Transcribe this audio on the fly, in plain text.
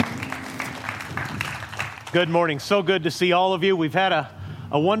Good morning. So good to see all of you. We've had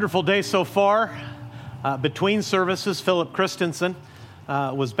a wonderful day so far. Between services, Philip Christensen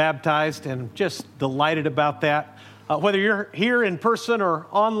was baptized, and just delighted about that. Whether you're here in person or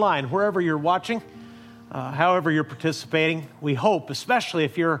online, wherever you're watching, however you're participating, we hope, especially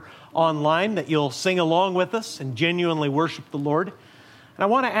if you're online, that you'll sing along with us and genuinely worship the Lord. And I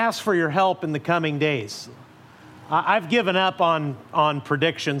want to ask for your help in the coming days. I've given up on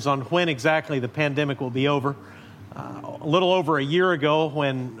predictions on when exactly the pandemic will be over. A little over a year ago,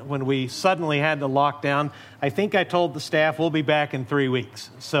 when we suddenly had to lock down, I think I told the staff we'll be back in 3 weeks.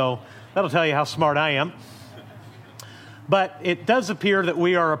 So that'll tell you how smart I am. But it does appear that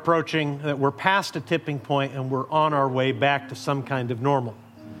we are approaching, that we're past a tipping point and we're on our way back to some kind of normal.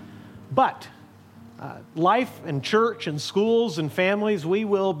 But life and church and schools and families, we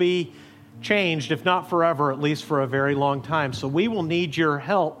will be changed, if not forever, at least for a very long time. So we will need your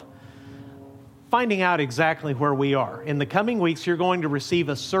help finding out exactly where we are. In the coming weeks, you're going to receive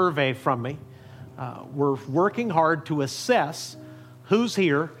a survey from me. We're working hard to assess who's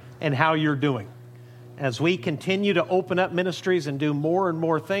here and how you're doing. As we continue to open up ministries and do more and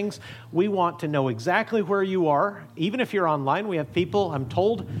more things, we want to know exactly where you are. Even if you're online, we have people, I'm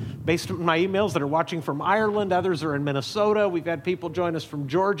told, based on my emails, that are watching from Ireland. Others are in Minnesota. We've had people join us from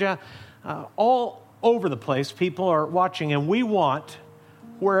Georgia. All over the place, people are watching, and we want,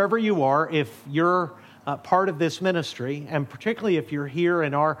 wherever you are, if you're part of this ministry, and particularly if you're here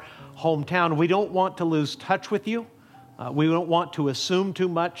in our hometown, we don't want to lose touch with you. We don't want to assume too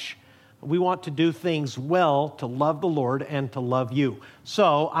much. We want to do things well to love the Lord and to love you.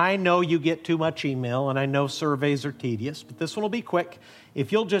 So I know you get too much email, and I know surveys are tedious, but this one will be quick.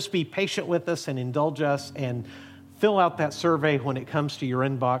 If you'll just be patient with us and indulge us and fill out that survey when it comes to your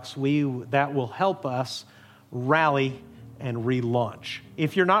inbox, that will help us rally and relaunch.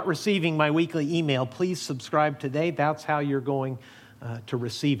 If you're not receiving my weekly email, please subscribe today. That's how you're going to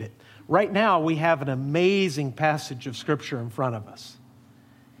receive it. Right now, we have an amazing passage of Scripture in front of us.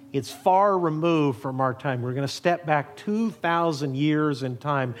 It's far removed from our time. We're going to step back 2,000 years in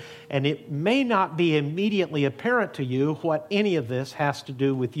time, and it may not be immediately apparent to you what any of this has to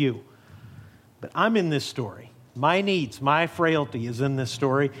do with you. But I'm in this story. My needs, my frailty is in this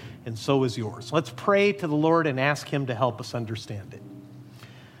story, and so is yours. Let's pray to the Lord and ask Him to help us understand it.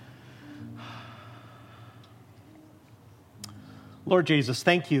 Lord Jesus,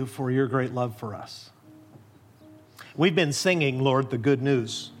 thank you for your great love for us. We've been singing, Lord, the good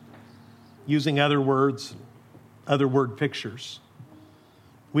news, using other words, other word pictures.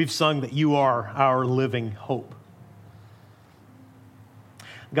 We've sung that you are our living hope.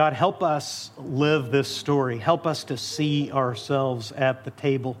 God, help us live this story. Help us to see ourselves at the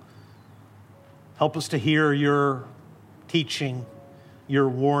table. Help us to hear your teaching, your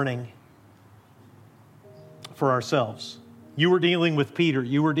warning for ourselves. You were dealing with Peter.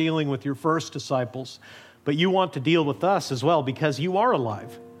 You were dealing with your first disciples. But you want to deal with us as well because you are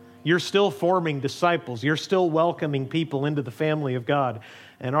alive. You're still forming disciples. You're still welcoming people into the family of God.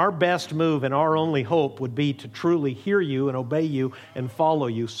 And our best move and our only hope would be to truly hear you and obey you and follow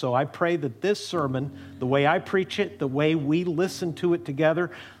you. So I pray that this sermon, the way I preach it, the way we listen to it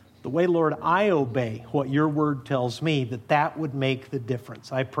together, the way, Lord, I obey what your word tells me, that would make the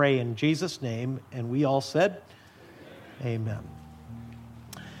difference. I pray in Jesus' name, and we all said, Amen.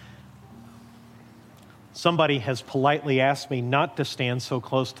 Somebody has politely asked me not to stand so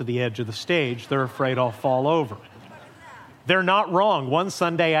close to the edge of the stage. They're afraid I'll fall over. They're not wrong. One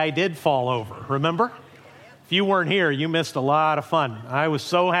Sunday I did fall over, remember? If you weren't here, you missed a lot of fun. I was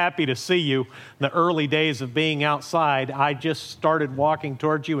so happy to see you in the early days of being outside. I just started walking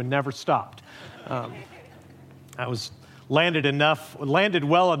towards you and never stopped. I was landed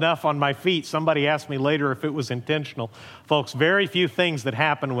well enough on my feet. Somebody asked me later if it was intentional. Folks, very few things that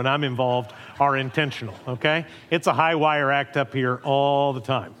happen when I'm involved are intentional, okay? It's a high wire act up here all the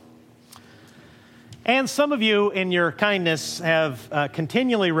time. And some of you, in your kindness, have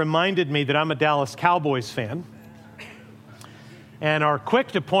continually reminded me that I'm a Dallas Cowboys fan and are quick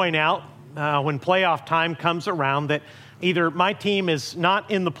to point out when playoff time comes around that either my team is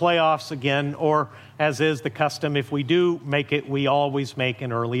not in the playoffs again or, as is the custom, if we do make it, we always make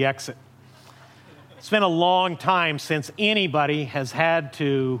an early exit. It's been a long time since anybody has had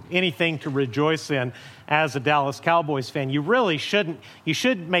anything to rejoice in as a Dallas Cowboys fan. You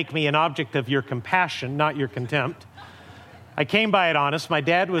should make me an object of your compassion, not your contempt. I came by it honest. My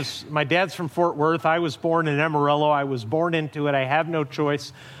dad's from Fort Worth. I was born in Amarillo. I was born into it. I have no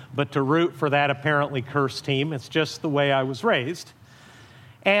choice but to root for that apparently cursed team. It's just the way I was raised.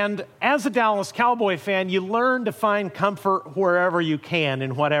 And as a Dallas Cowboy fan, you learn to find comfort wherever you can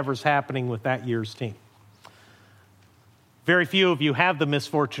in whatever's happening with that year's team. Very few of you have the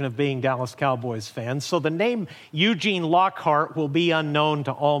misfortune of being Dallas Cowboys fans, so the name Eugene Lockhart will be unknown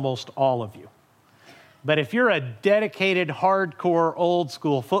to almost all of you. But if you're a dedicated, hardcore,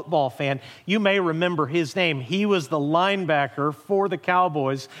 old-school football fan, you may remember his name. He was the linebacker for the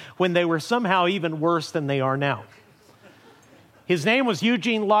Cowboys when they were somehow even worse than they are now. His name was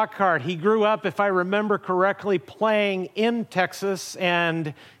Eugene Lockhart. He grew up, if I remember correctly, playing in Texas,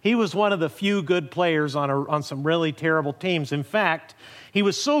 and he was one of the few good players on some really terrible teams. In fact, he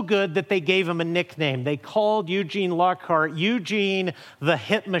was so good that they gave him a nickname. They called Eugene Lockhart Eugene the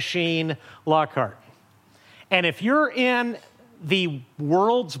Hit Machine Lockhart. And if you're in the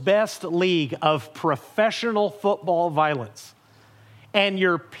world's best league of professional football violence, and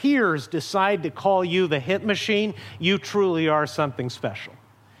your peers decide to call you the hit machine, you truly are something special.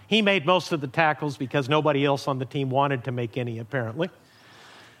 He made most of the tackles because nobody else on the team wanted to make any, apparently.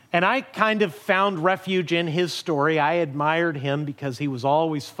 And I kind of found refuge in his story. I admired him because he was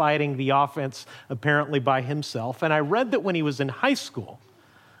always fighting the offense, apparently by himself. And I read that when he was in high school,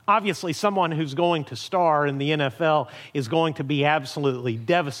 obviously someone who's going to star in the NFL is going to be absolutely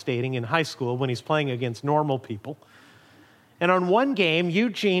devastating in high school when he's playing against normal people. And on one game,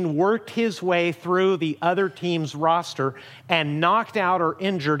 Eugene worked his way through the other team's roster and knocked out or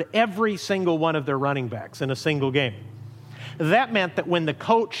injured every single one of their running backs in a single game. That meant that when the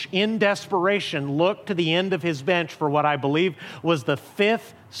coach, in desperation, looked to the end of his bench for what I believe was the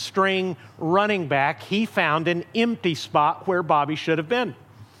fifth string running back, he found an empty spot where Bobby should have been.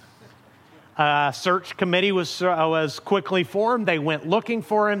 A search committee was quickly formed. They went looking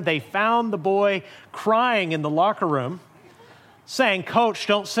for him. They found the boy crying in the locker room, saying, "Coach,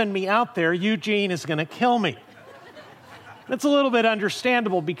 don't send me out there. Eugene is going to kill me." That's a little bit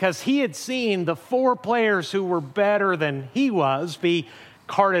understandable because he had seen the four players who were better than he was be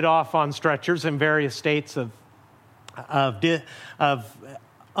carted off on stretchers in various states of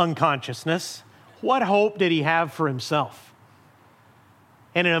unconsciousness. What hope did he have for himself?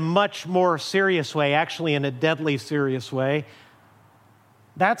 And in a much more serious way, actually in a deadly serious way,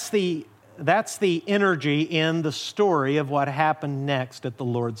 that's the energy in the story of what happened next at the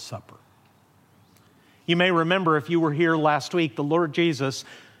Lord's Supper. You may remember, if you were here last week, the Lord Jesus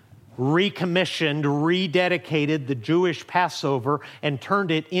recommissioned, rededicated the Jewish Passover and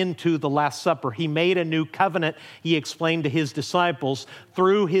turned it into the Last Supper. He made a new covenant, he explained to his disciples,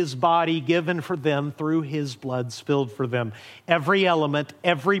 through his body given for them, through his blood spilled for them. Every element,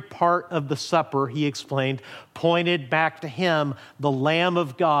 every part of the supper, he explained, pointed back to him, the Lamb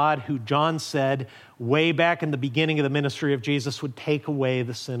of God, who John said way back in the beginning of the ministry of Jesus would take away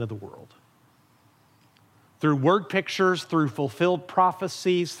the sin of the world. Through word pictures, through fulfilled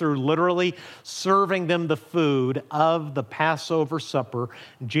prophecies, through literally serving them the food of the Passover supper,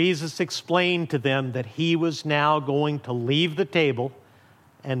 Jesus explained to them that he was now going to leave the table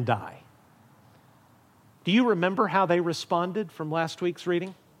and die. Do you remember how they responded from last week's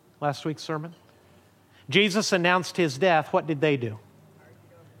reading, last week's sermon? Jesus announced his death. What did they do?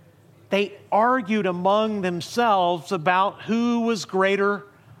 They argued among themselves about who was greater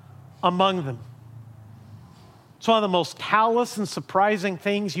among them. It's one of the most callous and surprising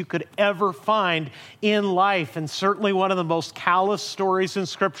things you could ever find in life, and certainly one of the most callous stories in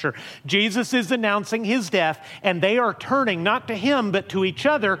Scripture. Jesus is announcing his death, and they are turning not to him, but to each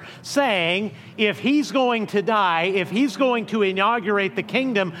other, saying, if he's going to die, if he's going to inaugurate the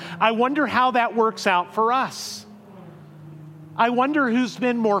kingdom, I wonder how that works out for us. I wonder who's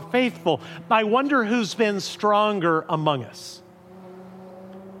been more faithful. I wonder who's been stronger among us.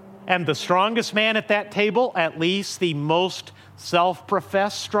 And the strongest man at that table, at least the most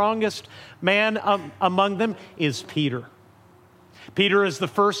self-professed strongest man among them, is Peter. Peter is the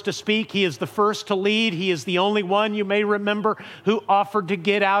first to speak. He is the first to lead. He is the only one, you may remember, who offered to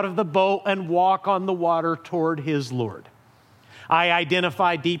get out of the boat and walk on the water toward his Lord. I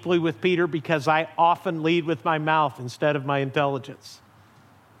identify deeply with Peter because I often lead with my mouth instead of my intelligence.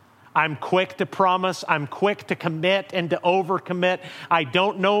 I'm quick to promise, I'm quick to commit and to overcommit. I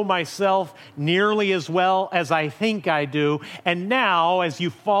don't know myself nearly as well as I think I do. And now, as you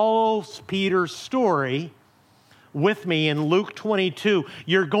follow Peter's story with me in Luke 22,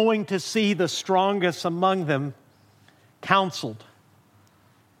 you're going to see the strongest among them counseled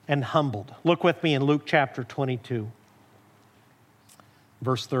and humbled. Look with me in Luke chapter 22,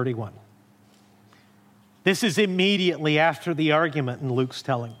 verse 31. This is immediately after the argument in Luke's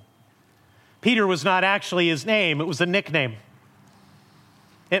telling. Peter was not actually his name, it was a nickname.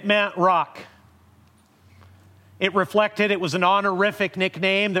 It meant rock. It was an honorific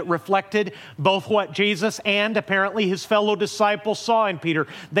nickname that reflected both what Jesus and apparently his fellow disciples saw in Peter.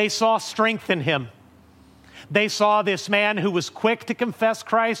 They saw strength in him. They saw this man who was quick to confess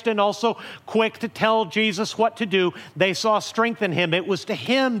Christ and also quick to tell Jesus what to do. They saw strength in him. It was to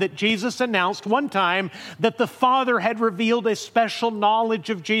him that Jesus announced one time that the Father had revealed a special knowledge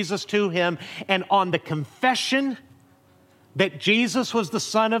of Jesus to him. And on the confession that Jesus was the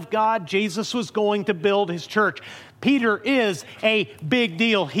Son of God, Jesus was going to build his church. Peter is a big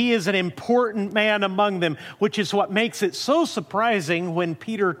deal. He is an important man among them, which is what makes it so surprising when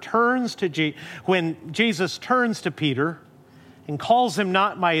when Jesus turns to Peter and calls him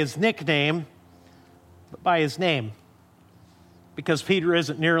not by his nickname, but by his name, because Peter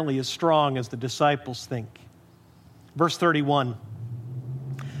isn't nearly as strong as the disciples think. Verse 31,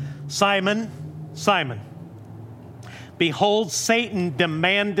 Simon, Simon, behold, Satan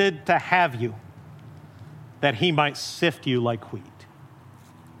demanded to have you, that he might sift you like wheat.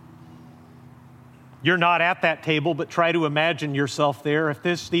 You're not at that table, but try to imagine yourself there. If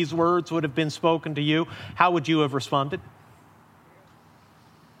these words would have been spoken to you, how would you have responded?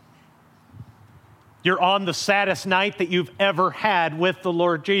 You're on the saddest night that you've ever had with the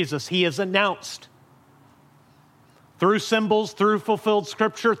Lord Jesus. He has announced through symbols, through fulfilled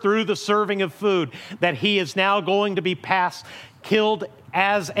scripture, through the serving of food, that he is now going to be killed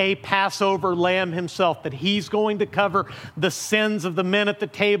as a Passover lamb himself, that he's going to cover the sins of the men at the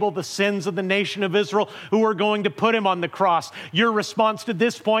table, the sins of the nation of Israel who are going to put him on the cross. Your response to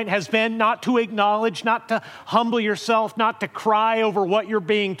this point has been not to acknowledge, not to humble yourself, not to cry over what you're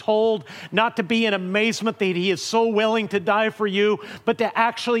being told, not to be in amazement that he is so willing to die for you, but to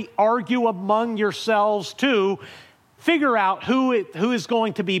actually argue among yourselves to figure out who is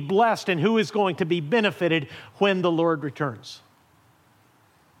going to be blessed and who is going to be benefited when the Lord returns.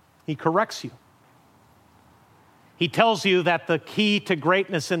 He corrects you. He tells you that the key to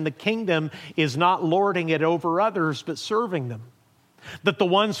greatness in the kingdom is not lording it over others, but serving them. That the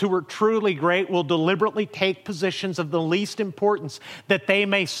ones who are truly great will deliberately take positions of the least importance, that they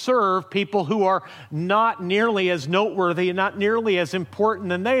may serve people who are not nearly as noteworthy and not nearly as important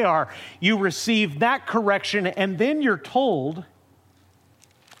than they are. You receive that correction, and then you're told,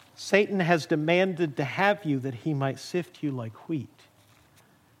 Satan has demanded to have you that he might sift you like wheat.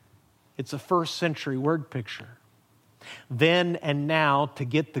 It's a first century word picture. Then and now, to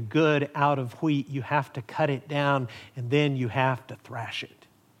get the good out of wheat, you have to cut it down, and then you have to thrash it.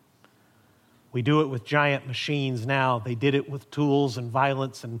 We do it with giant machines now. They did it with tools and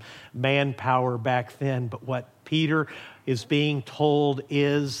violence and manpower back then. But what Peter is being told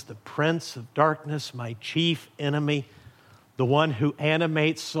is the prince of darkness, my chief enemy, the one who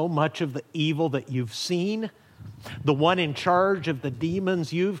animates so much of the evil that you've seen, the one in charge of the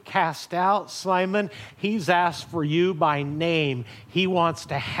demons you've cast out, Simon, he's asked for you by name. He wants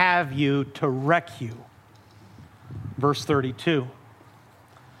to have you, to wreck you. Verse 32.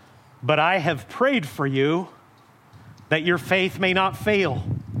 But I have prayed for you that your faith may not fail.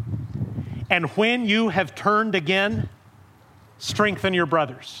 And when you have turned again, strengthen your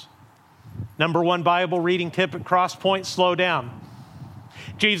brothers. Number one Bible reading tip at Cross Point, slow down.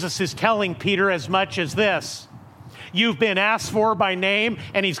 Jesus is telling Peter as much as this. You've been asked for by name,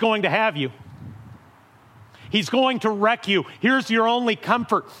 and he's going to have you. He's going to wreck you. Here's your only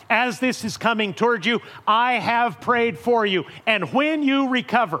comfort. As this is coming towards you, I have prayed for you. And when you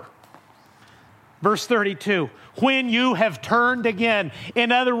recover, verse 32, when you have turned again.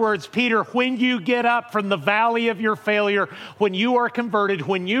 In other words, Peter, when you get up from the valley of your failure, when you are converted,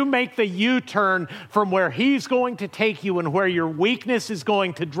 when you make the U-turn from where he's going to take you and where your weakness is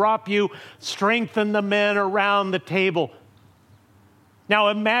going to drop you, strengthen the men around the table. Now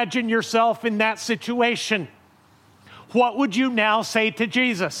imagine yourself in that situation. What would you now say to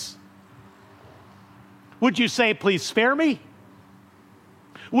Jesus? Would you say, please spare me?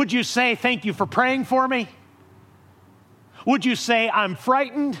 Would you say, thank you for praying for me? Would you say, I'm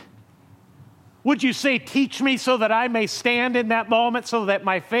frightened? Would you say, teach me so that I may stand in that moment so that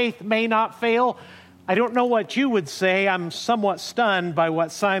my faith may not fail? I don't know what you would say. I'm somewhat stunned by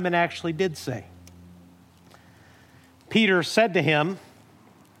what Simon actually did say. Peter said to him,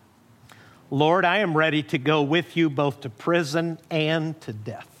 Lord, I am ready to go with you both to prison and to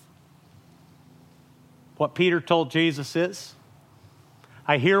death. What Peter told Jesus is,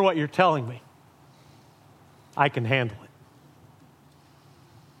 I hear what you're telling me. I can handle it.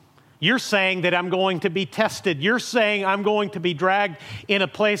 You're saying that I'm going to be tested. You're saying I'm going to be dragged in a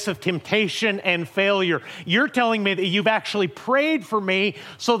place of temptation and failure. You're telling me that you've actually prayed for me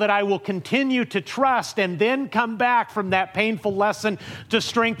so that I will continue to trust and then come back from that painful lesson to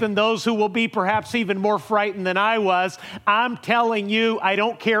strengthen those who will be perhaps even more frightened than I was. I'm telling you, I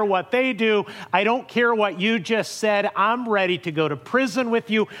don't care what they do. I don't care what you just said. I'm ready to go to prison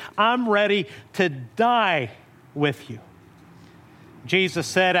with you. I'm ready to die with you. Jesus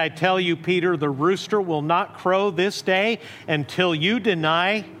said, I tell you, Peter, the rooster will not crow this day until you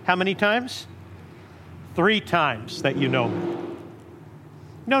deny, how many times? 3 times that you know me.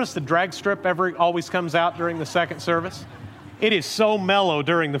 Notice the drag strip always comes out during the second service. It is so mellow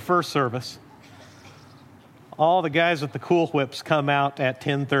during the first service. All the guys with the cool whips come out at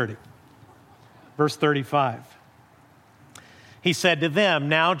 10:30. Verse 35. He said to them,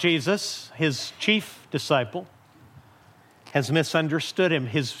 now Jesus, his chief disciple, has misunderstood him.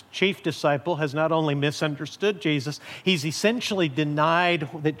 His chief disciple has not only misunderstood Jesus, he's essentially denied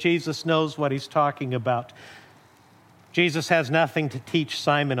that Jesus knows what he's talking about. Jesus has nothing to teach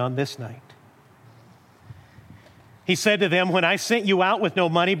Simon on this night. He said to them, when I sent you out with no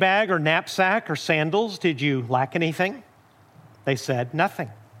money bag or knapsack or sandals, did you lack anything? They said, nothing.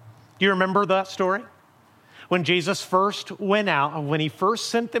 Do you remember that story? When Jesus first went out, when he first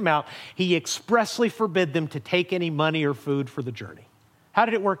sent them out, he expressly forbid them to take any money or food for the journey. How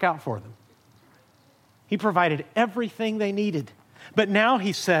did it work out for them? He provided everything they needed. But now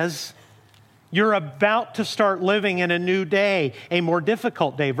he says, you're about to start living in a new day, a more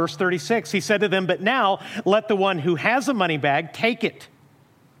difficult day. Verse 36, he said to them, but now let the one who has a money bag take it,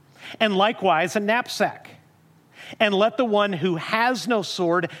 and likewise a knapsack. And let the one who has no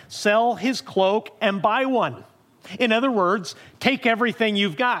sword sell his cloak and buy one. In other words, take everything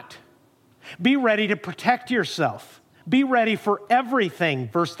you've got. Be ready to protect yourself. Be ready for everything.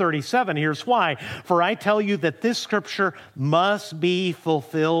 Verse 37, here's why. For I tell you that this scripture must be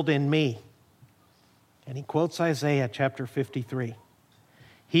fulfilled in me. And he quotes Isaiah chapter 53.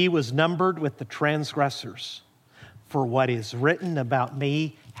 He was numbered with the transgressors, for what is written about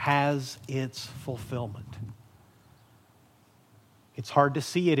me has its fulfillment. It's hard to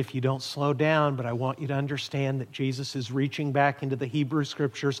see it if you don't slow down, but I want you to understand that Jesus is reaching back into the Hebrew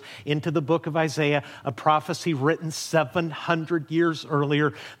Scriptures, into the book of Isaiah, a prophecy written 700 years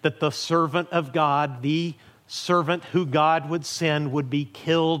earlier, that the servant of God, the servant who God would send, would be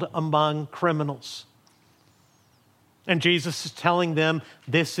killed among criminals. And Jesus is telling them,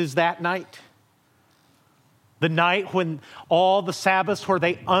 this is that night. The night when all the Sabbaths where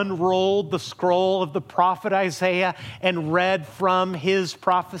they unrolled the scroll of the prophet Isaiah and read from his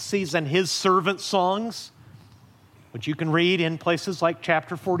prophecies and his servant songs, which you can read in places like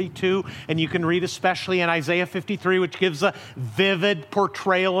chapter 42, and you can read especially in Isaiah 53, which gives a vivid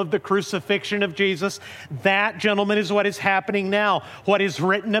portrayal of the crucifixion of Jesus. That, gentlemen, is what is happening now. What is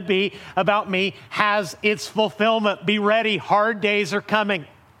written to be about me has its fulfillment. Be ready. Hard days are coming.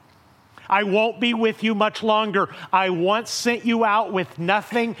 I won't be with you much longer. I once sent you out with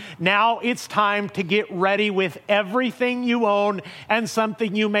nothing. Now it's time to get ready with everything you own and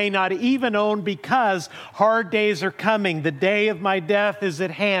something you may not even own, because hard days are coming. The day of my death is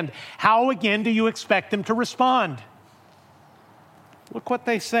at hand. How again do you expect them to respond? Look what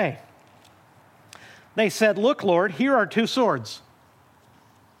they say. They said, look, Lord, here are 2 swords.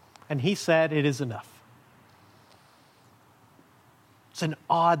 And he said, it is enough. It's an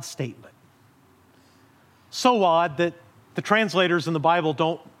odd statement. So odd that the translators in the Bible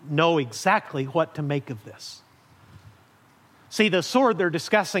don't know exactly what to make of this. See, the sword they're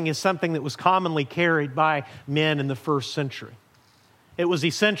discussing is something that was commonly carried by men in the first century. It was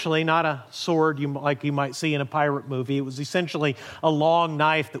essentially not a sword like you might see in a pirate movie. It was essentially a long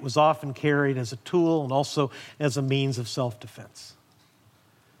knife that was often carried as a tool and also as a means of self-defense.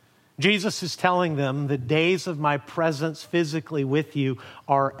 Jesus is telling them the days of my presence physically with you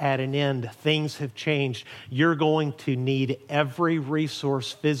are at an end. Things have changed. You're going to need every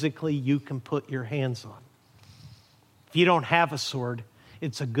resource physically you can put your hands on. If you don't have a sword,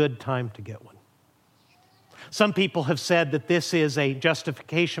 it's a good time to get one. Some people have said that this is a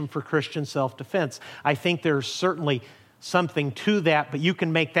justification for Christian self-defense. I think there's certainly something to that, but you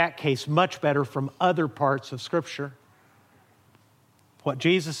can make that case much better from other parts of Scripture. What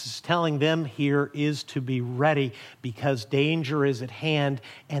Jesus is telling them here is to be ready because danger is at hand.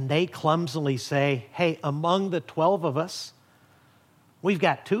 And they clumsily say, hey, among the 12 of us, we've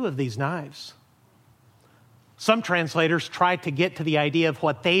got 2 of these knives. Some translators try to get to the idea of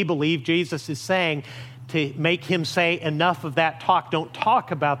what they believe Jesus is saying to make him say, enough of that talk. Don't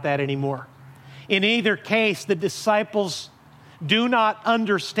talk about that anymore. In either case, the disciples do not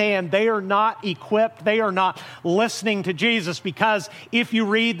understand. They are not equipped. They are not listening to Jesus, because if you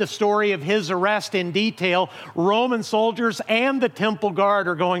read the story of his arrest in detail, Roman soldiers and the temple guard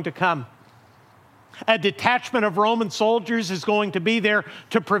are going to come. A detachment of Roman soldiers is going to be there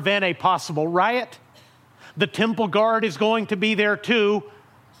to prevent a possible riot. The temple guard is going to be there to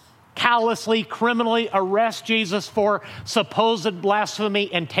callously, criminally arrest Jesus for supposed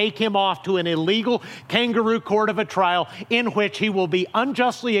blasphemy and take him off to an illegal kangaroo court of a trial in which he will be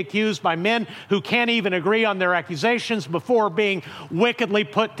unjustly accused by men who can't even agree on their accusations before being wickedly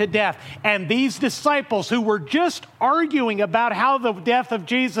put to death. And these disciples who were just arguing about how the death of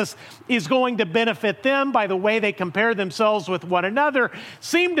Jesus is going to benefit them by the way they compare themselves with one another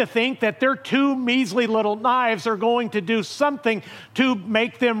seem to think that their two measly little knives are going to do something to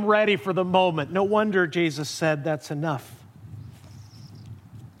make them ready for the moment. No wonder Jesus said, that's enough.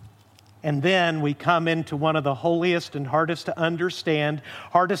 And then we come into one of the holiest and hardest to understand,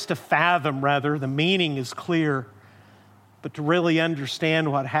 hardest to fathom rather. The meaning is clear, but to really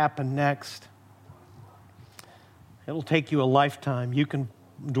understand what happened next, it'll take you a lifetime. You can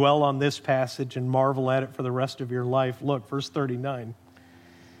dwell on this passage and marvel at it for the rest of your life. Look, verse 39.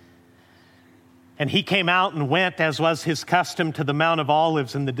 And he came out and went, as was his custom, to the Mount of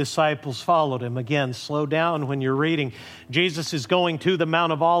Olives, and the disciples followed him. Again, slow down when you're reading. Jesus is going to the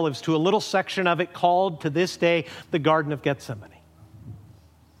Mount of Olives, to a little section of it called to this day the Garden of Gethsemane.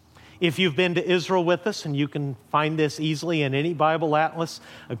 If you've been to Israel with us, and you can find this easily in any Bible atlas,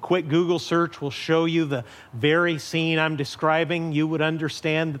 a quick Google search will show you the very scene I'm describing. You would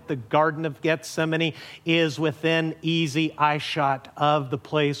understand that the Garden of Gethsemane is within easy eyeshot of the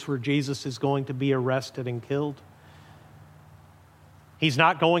place where Jesus is going to be arrested and killed. He's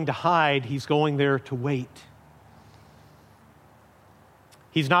not going to hide. He's going there to wait.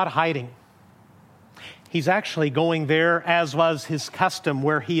 He's not hiding. He's actually going there, as was his custom,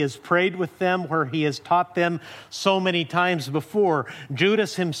 where he has prayed with them, where he has taught them so many times before.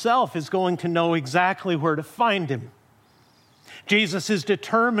 Judas himself is going to know exactly where to find him. Jesus is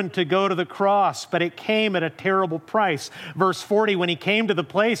determined to go to the cross, but it came at a terrible price. Verse 40, when he came to the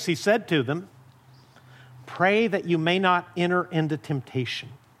place, he said to them, "Pray that you may not enter into temptation."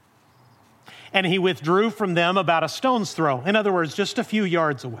 And he withdrew from them about a stone's throw. In other words, just a few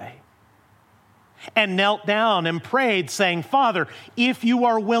yards away. And knelt down and prayed, saying, "Father, if you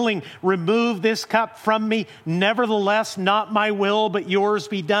are willing, remove this cup from me. Nevertheless, not my will, but yours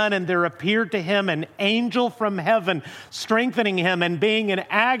be done." And there appeared to him an angel from heaven, strengthening him. And being in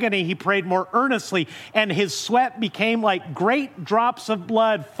agony, he prayed more earnestly, and his sweat became like great drops of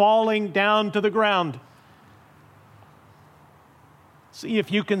blood falling down to the ground. See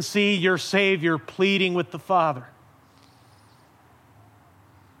if you can see your Savior pleading with the Father,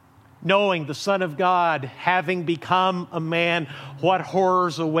 knowing the Son of God, having become a man, what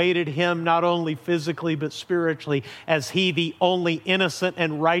horrors awaited him, not only physically but spiritually, as he, the only innocent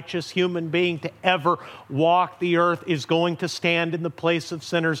and righteous human being to ever walk the earth, is going to stand in the place of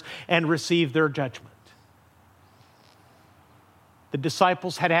sinners and receive their judgment. The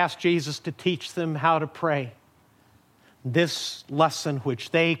disciples had asked Jesus to teach them how to pray. This lesson,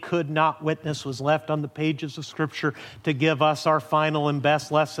 which they could not witness, was left on the pages of Scripture to give us our final and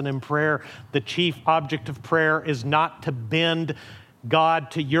best lesson in prayer. The chief object of prayer is not to bend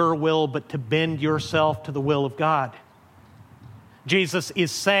God to your will, but to bend yourself to the will of God. Jesus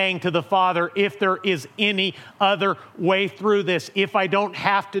is saying to the Father, if there is any other way through this, if I don't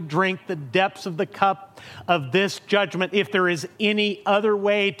have to drink the depths of the cup of this judgment, if there is any other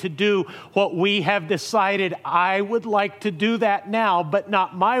way to do what we have decided, I would like to do that now, but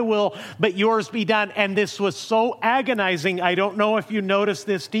not my will, but yours be done. And this was so agonizing. I don't know if you noticed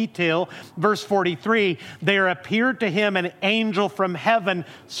this detail. Verse 43, there appeared to him an angel from heaven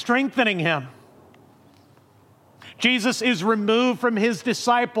strengthening him. Jesus is removed from his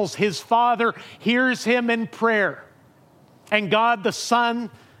disciples. His Father hears him in prayer. And God the Son,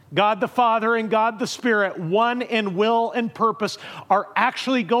 God the Father, and God the Spirit, one in will and purpose, are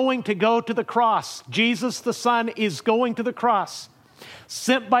actually going to go to the cross. Jesus the Son is going to the cross,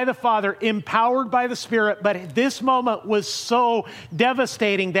 sent by the Father, empowered by the Spirit. But this moment was so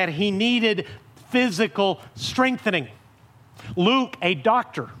devastating that he needed physical strengthening. Luke, a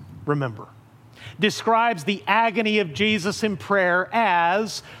doctor, remember, describes the agony of Jesus in prayer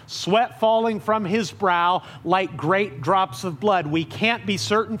as sweat falling from his brow like great drops of blood. We can't be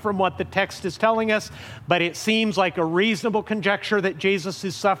certain from what the text is telling us, but it seems like a reasonable conjecture that Jesus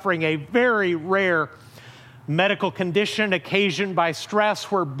is suffering a very rare medical condition occasioned by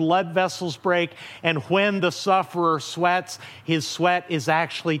stress where blood vessels break, and when the sufferer sweats, his sweat is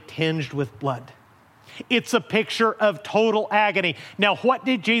actually tinged with blood. It's a picture of total agony. Now, what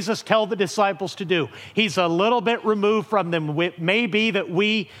did Jesus tell the disciples to do? He's a little bit removed from them. It may be that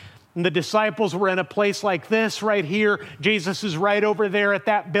the disciples were in a place like this right here. Jesus is right over there at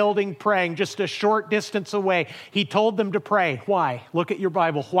that building praying, just a short distance away. He told them to pray. Why? Look at your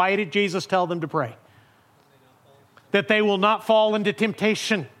Bible. Why did Jesus tell them to pray? That they will not fall into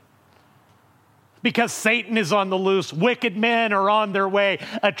temptation. Because Satan is on the loose. Wicked men are on their way.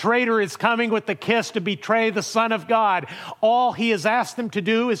 A traitor is coming with the kiss to betray the Son of God. All he has asked them to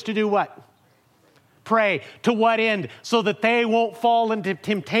do is to do what? Pray. To what end? So that they won't fall into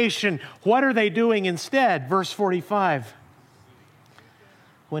temptation. What are they doing instead? Verse 45.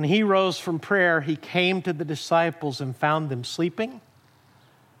 When he rose from prayer, he came to the disciples and found them sleeping.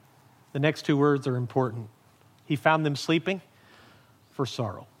 The next two words are important. He found them sleeping for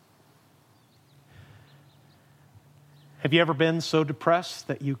sorrow. Have you ever been so depressed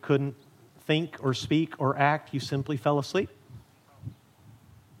that you couldn't think or speak or act? You simply fell asleep?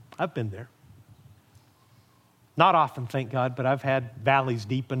 I've been there. Not often, thank God, but I've had valleys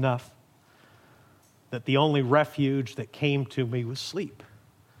deep enough that the only refuge that came to me was sleep.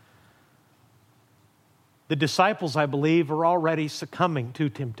 The disciples, I believe, are already succumbing to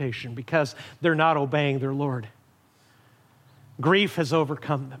temptation because they're not obeying their Lord. Grief has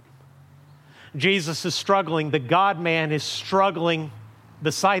overcome them. Jesus is struggling. The God-man is struggling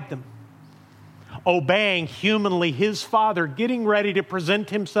beside them, obeying humanly his Father, getting ready to present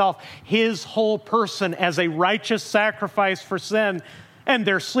himself, his whole person, as a righteous sacrifice for sin. And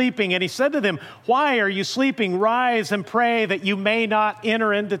they're sleeping. And he said to them, "Why are you sleeping? Rise and pray that you may not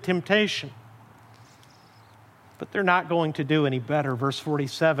enter into temptation." But they're not going to do any better. Verse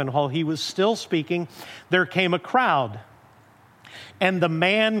 47, while he was still speaking, there came a crowd. And the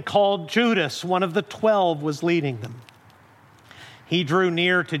man called Judas, one of the 12, was leading them. He drew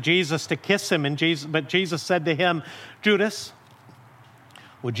near to Jesus to kiss him, but Jesus said to him, "Judas,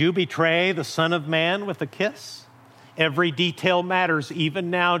 would you betray the Son of Man with a kiss?" Every detail matters. Even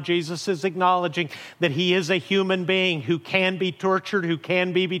now, Jesus is acknowledging that he is a human being who can be tortured, who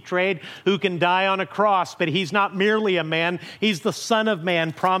can be betrayed, who can die on a cross. But he's not merely a man. He's the Son of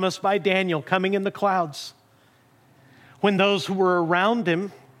Man promised by Daniel coming in the clouds. When those who were around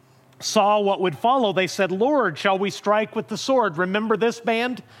him saw what would follow, they said, "Lord, shall we strike with the sword?" Remember this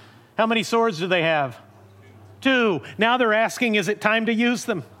band? How many swords do they have? 2. Now they're asking, is it time to use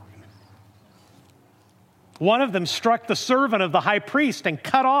them? One of them struck the servant of the high priest and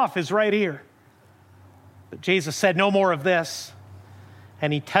cut off his right ear. But Jesus said, "No more of this."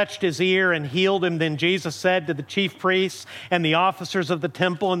 And he touched his ear and healed him. Then Jesus said to the chief priests and the officers of the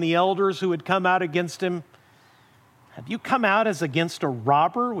temple and the elders who had come out against him, "Have you come out as against a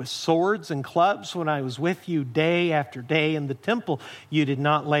robber with swords and clubs? When I was with you day after day in the temple, you did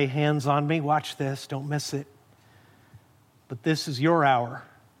not lay hands on me." Watch this, don't miss it. "But this is your hour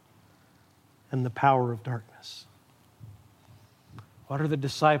and the power of darkness." What are the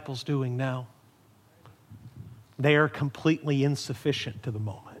disciples doing now? They are completely insufficient to the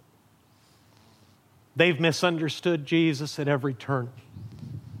moment. They've misunderstood Jesus at every turn.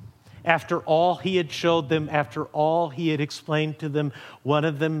 After all he had showed them, after all he had explained to them, one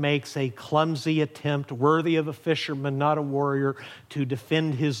of them makes a clumsy attempt, worthy of a fisherman, not a warrior, to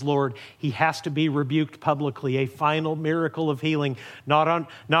defend his Lord. He has to be rebuked publicly, a final miracle of healing,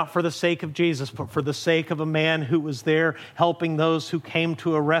 not for the sake of Jesus, but for the sake of a man who was there helping those who came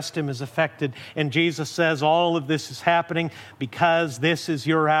to arrest him as affected. And Jesus says, all of this is happening because this is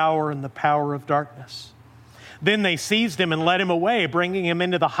your hour and the power of darkness. Then they seized him and led him away, bringing him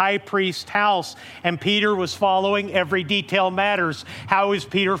into the high priest's house. And Peter was following. Every detail matters. How is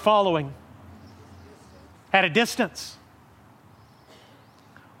Peter following? At a distance.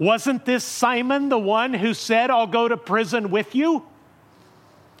 Wasn't this Simon the one who said, "I'll go to prison with you?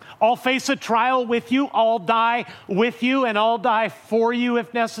 I'll face a trial with you. I'll die with you, and I'll die for you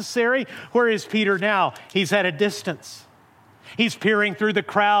if necessary"? Where is Peter now? He's at a distance. He's peering through the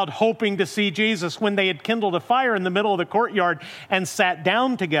crowd, hoping to see Jesus. When they had kindled a fire in the middle of the courtyard and sat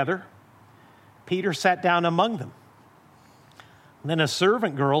down together, Peter sat down among them. And then a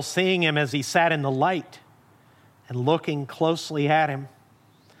servant girl, seeing him as he sat in the light and looking closely at him,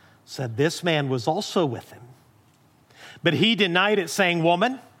 said, "This man was also with him." But he denied it, saying,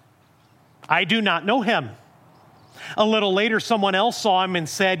 "Woman, I do not know him." A little later, someone else saw him and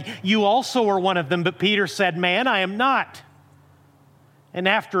said, "You also are one of them." But Peter said, "Man, I am not." And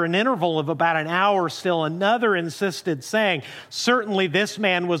after an interval of about an hour still, another insisted, saying, "Certainly this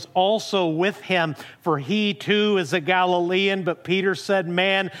man was also with him, for he too is a Galilean." But Peter said,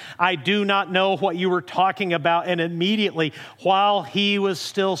 "Man, I do not know what you were talking about." And immediately, while he was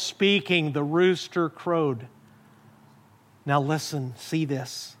still speaking, the rooster crowed. Now listen, see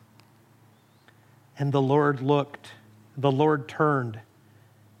this. And the Lord turned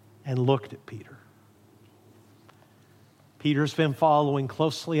and looked at Peter. Peter's been following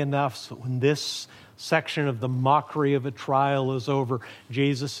closely enough so when this section of the mockery of a trial is over,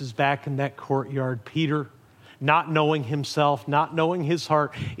 Jesus is back in that courtyard. Peter, not knowing himself, not knowing his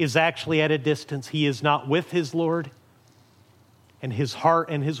heart, is actually at a distance. He is not with his Lord. And his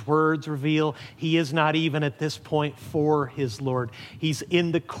heart and his words reveal he is not even at this point for his Lord. He's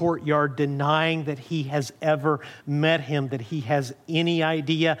in the courtyard denying that he has ever met him, that he has any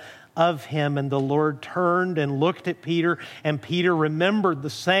idea of him. And the Lord turned and looked at Peter, and Peter remembered the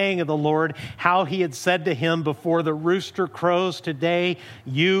saying of the Lord, how he had said to him, "Before the rooster crows today,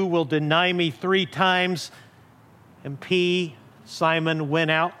 you will deny me 3 times. And Simon went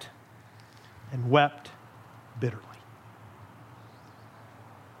out and wept bitterly.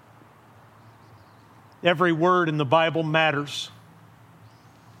 Every word in the Bible matters.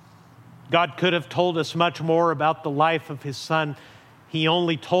 God could have told us much more about the life of his Son. He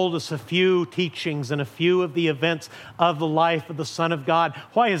only told us a few teachings and a few of the events of the life of the Son of God.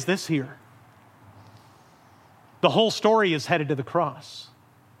 Why is this here? The whole story is headed to the cross.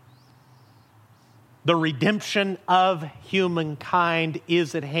 The redemption of humankind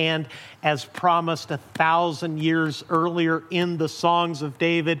is at hand, as promised 1,000 years earlier in the songs of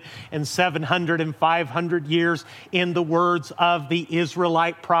David, and 700 and 500 years in the words of the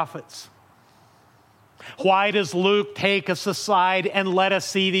Israelite prophets. Why does Luke take us aside and let us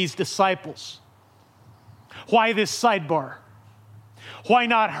see these disciples? Why this sidebar? Why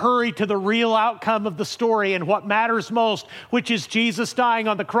not hurry to the real outcome of the story and what matters most, which is Jesus dying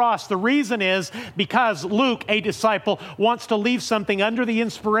on the cross? The reason is because Luke, a disciple, wants to leave something under the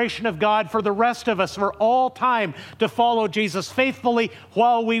inspiration of God for the rest of us for all time to follow Jesus faithfully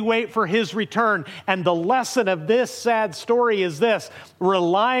while we wait for his return. And the lesson of this sad story is this: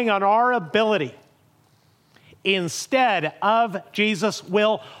 relying on our ability instead of Jesus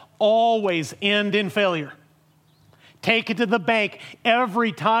will always end in failure. Take it to the bank.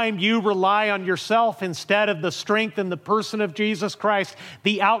 Every time you rely on yourself instead of the strength and the person of Jesus Christ,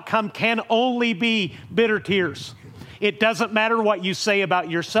 the outcome can only be bitter tears. It doesn't matter what you say about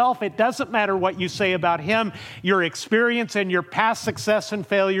yourself. It doesn't matter what you say about him. Your experience and your past success and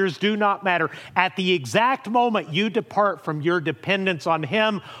failures do not matter. At the exact moment you depart from your dependence on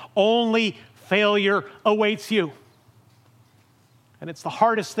him, only failure awaits you. And it's the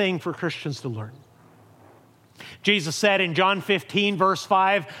hardest thing for Christians to learn. Jesus said in John 15, verse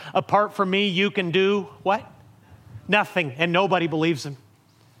 5, "Apart from me, you can do" what? Nothing, and nobody believes him.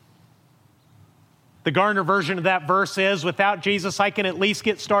 The Garner version of that verse is, "Without Jesus, I can at least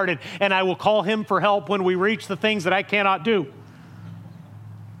get started, and I will call him for help when we reach the things that I cannot do."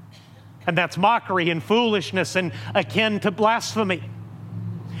 And that's mockery and foolishness and akin to blasphemy.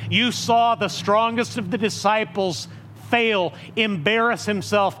 You saw the strongest of the disciples fail, embarrass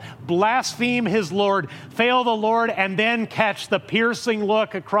himself, blaspheme his Lord, fail the Lord, and then catch the piercing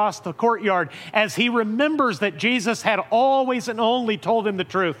look across the courtyard as he remembers that Jesus had always and only told him the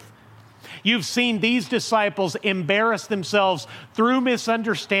truth. You've seen these disciples embarrass themselves through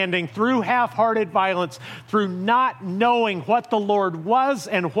misunderstanding, through half-hearted violence, through not knowing what the Lord was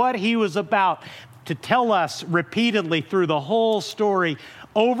and what he was about, to tell us repeatedly through the whole story,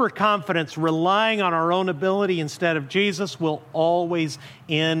 overconfidence, relying on our own ability instead of Jesus, will always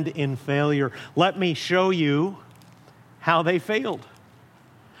end in failure. Let me show you how they failed.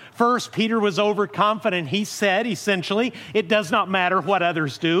 First, Peter was overconfident. He said, essentially, "It does not matter what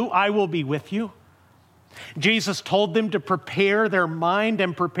others do. I will be with you." Jesus told them to prepare their mind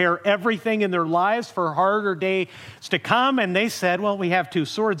and prepare everything in their lives for harder days to come. And they said, "Well, we have 2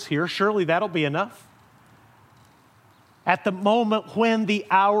 swords here. Surely that'll be enough." At the moment when the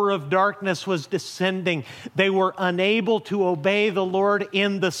hour of darkness was descending, they were unable to obey the Lord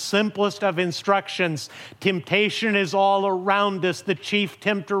in the simplest of instructions. Temptation is all around us. The chief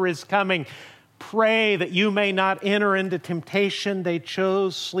tempter is coming. Pray that you may not enter into temptation. They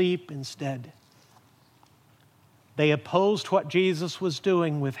chose sleep instead. They opposed what Jesus was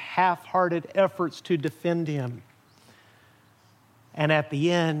doing with half-hearted efforts to defend him. And at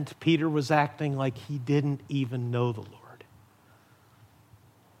the end, Peter was acting like he didn't even know the Lord.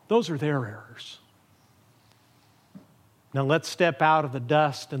 Those are their errors. Now let's step out of the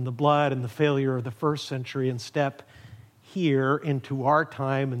dust and the blood and the failure of the first century and step here into our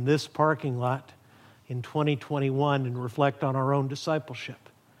time in this parking lot in 2021 and reflect on our own discipleship.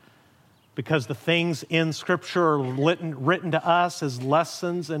 Because the things in Scripture are written to us as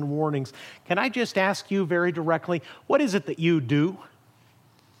lessons and warnings. Can I just ask you very directly, what is it that you do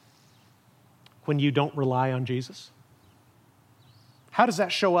when you don't rely on Jesus? How does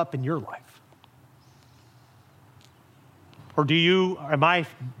that show up in your life? Or am I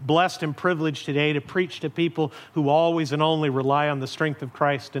blessed and privileged today to preach to people who always and only rely on the strength of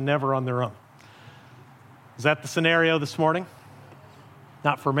Christ and never on their own? Is that the scenario this morning?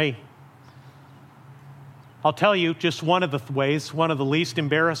 Not for me. I'll tell you just one of the ways, one of the least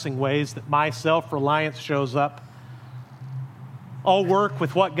embarrassing ways that my self-reliance shows up. I'll work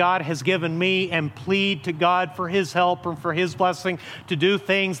with what God has given me and plead to God for His help and for His blessing to do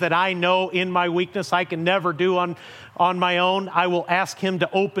things that I know in my weakness I can never do on my own. I will ask Him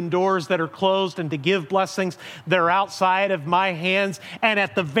to open doors that are closed and to give blessings that are outside of my hands. And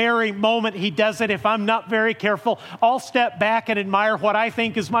at the very moment He does it, if I'm not very careful, I'll step back and admire what I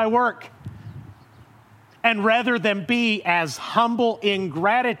think is my work. And rather than be as humble in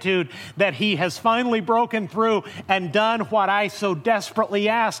gratitude that He has finally broken through and done what I so desperately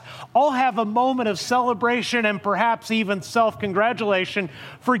asked, I'll have a moment of celebration and perhaps even self-congratulation,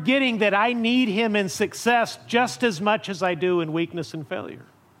 forgetting that I need Him in success just as much as I do in weakness and failure.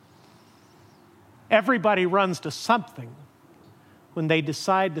 Everybody runs to something when they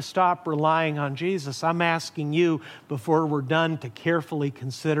decide to stop relying on Jesus. I'm asking you, before we're done, to carefully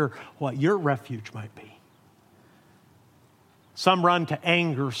consider what your refuge might be. Some run to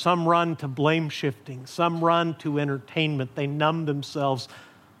anger, some run to blame shifting, some run to entertainment. They numb themselves.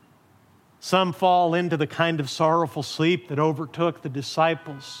 Some fall into the kind of sorrowful sleep that overtook the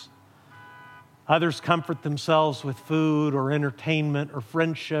disciples. Others comfort themselves with food or entertainment or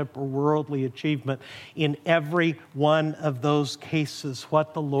friendship or worldly achievement. In every one of those cases,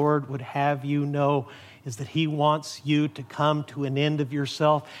 what the Lord would have you know is that He wants you to come to an end of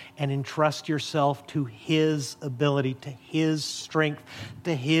yourself and entrust yourself to His ability, to His strength,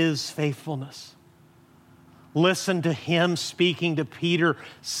 to His faithfulness. Listen to Him speaking to Peter.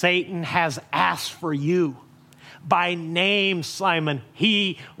 Satan has asked for you. By name, Simon,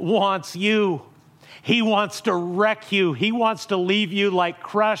 he wants you. He wants to wreck you. He wants to leave you like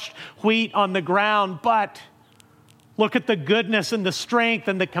crushed wheat on the ground. But look at the goodness and the strength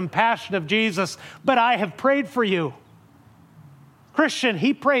and the compassion of Jesus. But I have prayed for you. Christian,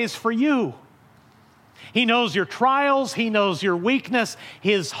 He prays for you. He knows your trials. He knows your weakness.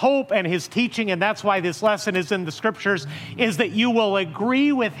 His hope and His teaching, and that's why this lesson is in the Scriptures, is that you will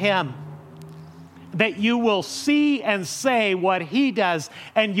agree with Him, that you will see and say what He does,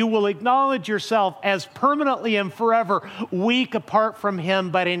 and you will acknowledge yourself as permanently and forever weak apart from Him,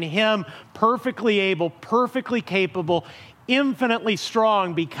 but in Him perfectly able, perfectly capable, infinitely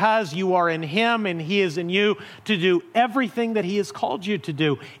strong, because you are in Him and He is in you, to do everything that He has called you to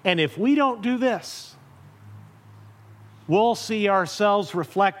do. And if we don't do this, we'll see ourselves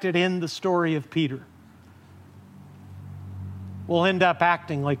reflected in the story of Peter. We'll end up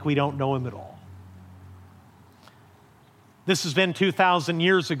acting like we don't know Him at all. This has been 2,000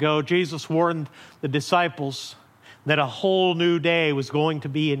 years ago. Jesus warned the disciples that a whole new day was going to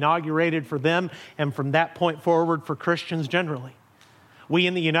be inaugurated for them, and from that point forward for Christians generally. We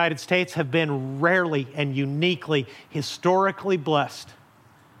in the United States have been rarely and uniquely, historically blessed.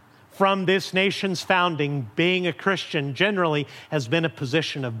 From this nation's founding, being a Christian generally has been a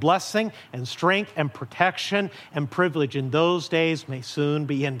position of blessing and strength and protection and privilege, and those days may soon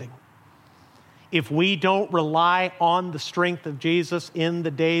be ending. If we don't rely on the strength of Jesus in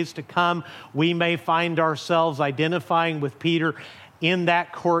the days to come, we may find ourselves identifying with Peter in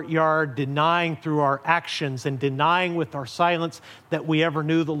that courtyard, denying through our actions and denying with our silence that we ever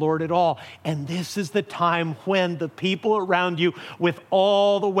knew the Lord at all. And this is the time when the people around you, with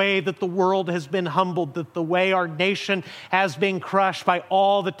all the way that the world has been humbled, that the way our nation has been crushed by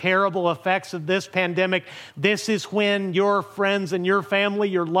all the terrible effects of this pandemic, this is when your friends and your family,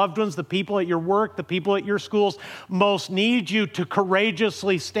 your loved ones, the people at your work, the people at your schools most need you to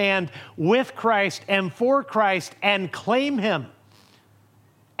courageously stand with Christ and for Christ and claim Him.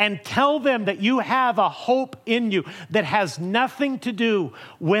 And tell them that you have a hope in you that has nothing to do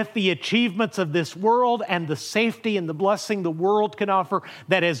with the achievements of this world and the safety and the blessing the world can offer.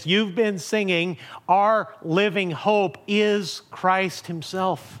 That, as you've been singing, our living hope is Christ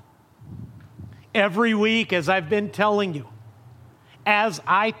Himself. Every week, as I've been telling you, as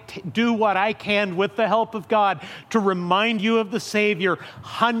I do what I can with the help of God to remind you of the Savior,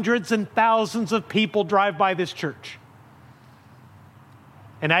 hundreds and thousands of people drive by this church.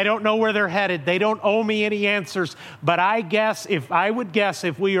 And I don't know where they're headed. They don't owe me any answers. But I would guess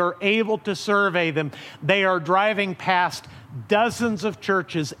if we are able to survey them, they are driving past dozens of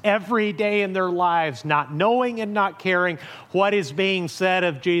churches every day in their lives, not knowing and not caring what is being said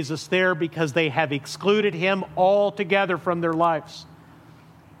of Jesus there because they have excluded him altogether from their lives.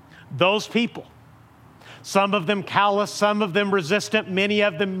 Those people, some of them callous, some of them resistant, many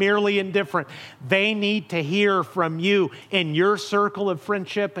of them merely indifferent. They need to hear from you in your circle of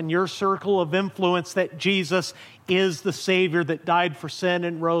friendship and your circle of influence that Jesus is the Savior that died for sin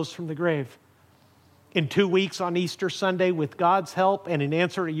and rose from the grave. In 2 weeks on Easter Sunday, with God's help and in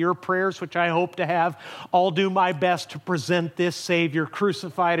answer to your prayers, which I hope to have, I'll do my best to present this Savior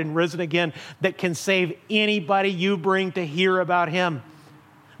crucified and risen again that can save anybody you bring to hear about him.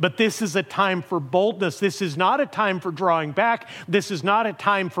 But this is a time for boldness. This is not a time for drawing back. This is not a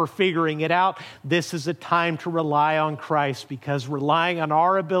time for figuring it out. This is a time to rely on Christ, because relying on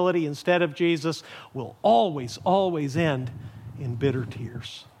our ability instead of Jesus will always, always end in bitter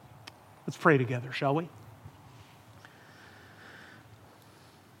tears. Let's pray together, shall we?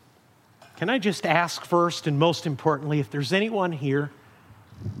 Can I just ask first and most importantly, if there's anyone here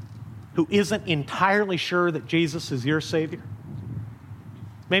who isn't entirely sure that Jesus is your Savior?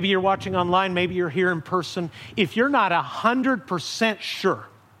 Maybe you're watching online, maybe you're here in person. If you're not 100% sure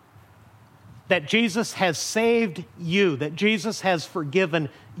that Jesus has saved you, that Jesus has forgiven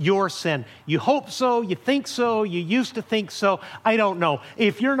your sin, you hope so, you think so, you used to think so, I don't know.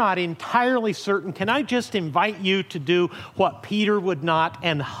 If you're not entirely certain, can I just invite you to do what Peter would not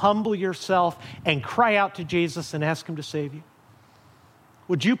and humble yourself and cry out to Jesus and ask him to save you?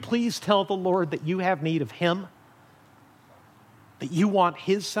 Would you please tell the Lord that you have need of him? That you want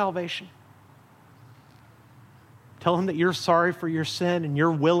his salvation? Tell him that you're sorry for your sin and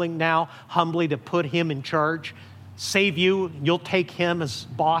you're willing now humbly to put him in charge. Save you, you'll take him as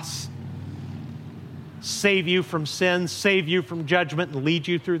boss. Save you from sin, save you from judgment, and lead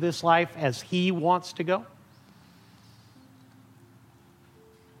you through this life as he wants to go.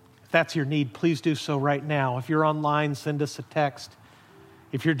 If that's your need, please do so right now. If you're online, send us a text.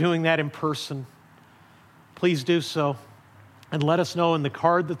 If you're doing that in person, please do so. And let us know in the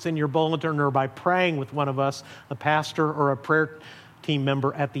card that's in your bulletin or by praying with one of us, a pastor or a prayer team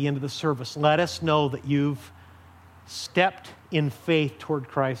member at the end of the service. Let us know that you've stepped in faith toward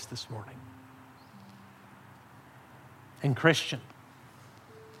Christ this morning. And Christian,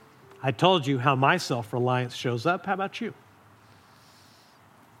 I told you how my self-reliance shows up. How about you?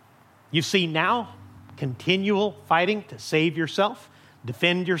 You see now continual fighting to save yourself,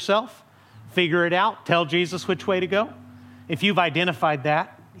 defend yourself, figure it out, tell Jesus which way to go. If you've identified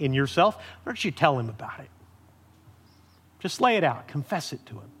that in yourself, why don't you tell him about it? Just lay it out, confess it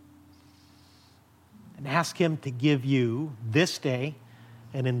to him. And ask him to give you this day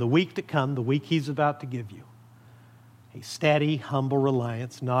and in the week to come, the week he's about to give you, a steady, humble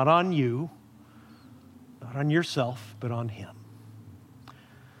reliance, not on you, not on yourself, but on him.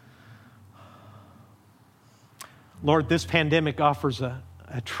 Lord, this pandemic offers a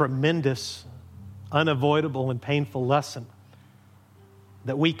tremendous, unavoidable, and painful lesson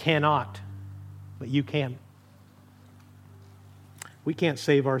that we cannot, but you can. We can't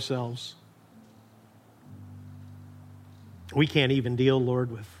save ourselves. We can't even deal, Lord,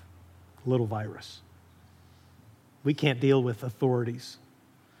 with a little virus. We can't deal with authorities.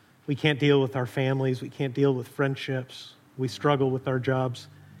 We can't deal with our families. We can't deal with friendships. We struggle with our jobs.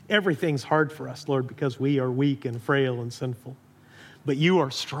 Everything's hard for us, Lord, because we are weak and frail and sinful. But you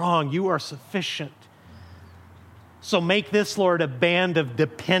are strong. You are sufficient. So make this, Lord, a band of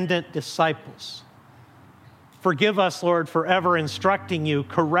dependent disciples. Forgive us, Lord, for ever instructing you,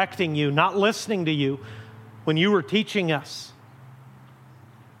 correcting you, not listening to you when you were teaching us.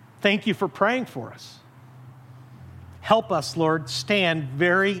 Thank you for praying for us. Help us, Lord, stand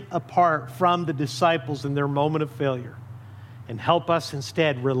very apart from the disciples in their moment of failure, and help us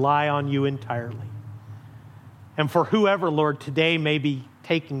instead rely on you entirely. And for whoever, Lord, today may be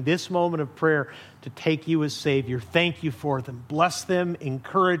taking this moment of prayer to take you as Savior, thank you for them. Bless them,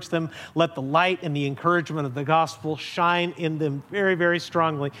 encourage them. Let the light and the encouragement of the gospel shine in them very, very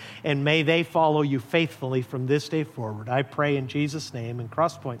strongly, and may they follow you faithfully from this day forward. I pray in Jesus' name, and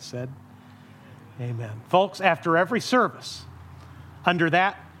Crosspoint said, amen. Folks, after every service, under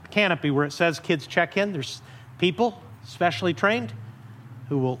that canopy where it says kids check in, there's people specially trained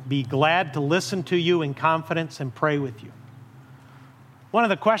who will be glad to listen to you in confidence and pray with you. One of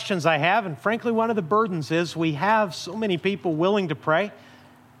the questions I have, and frankly one of the burdens, is we have so many people willing to pray,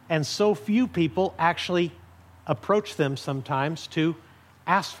 and so few people actually approach them sometimes to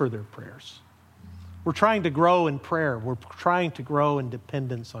ask for their prayers. We're trying to grow in prayer. We're trying to grow in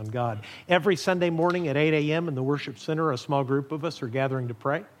dependence on God. Every Sunday morning at 8 a.m. in the worship center, a small group of us are gathering to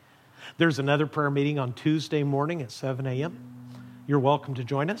pray. There's another prayer meeting on Tuesday morning at 7 a.m. You're welcome to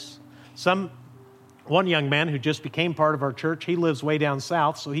join us. One young man who just became part of our church, he lives way down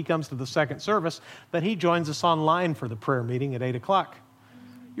south, so he comes to the second service, but he joins us online for the prayer meeting at 8 o'clock.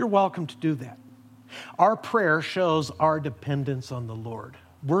 You're welcome to do that. Our prayer shows our dependence on the Lord.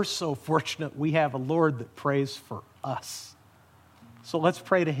 We're so fortunate we have a Lord that prays for us. So let's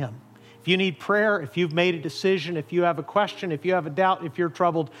pray to him. If you need prayer, if you've made a decision, if you have a question, if you have a doubt, if you're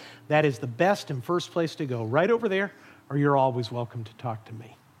troubled, that is the best and first place to go, right over there, or you're always welcome to talk to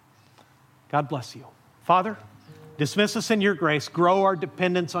me. God bless you. Father, dismiss us in your grace. Grow our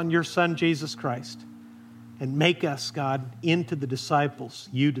dependence on your Son, Jesus Christ. And make us, God, into the disciples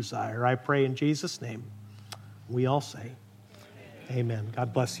you desire. I pray in Jesus' name. We all say, amen.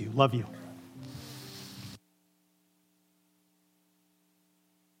 God bless you. Love you.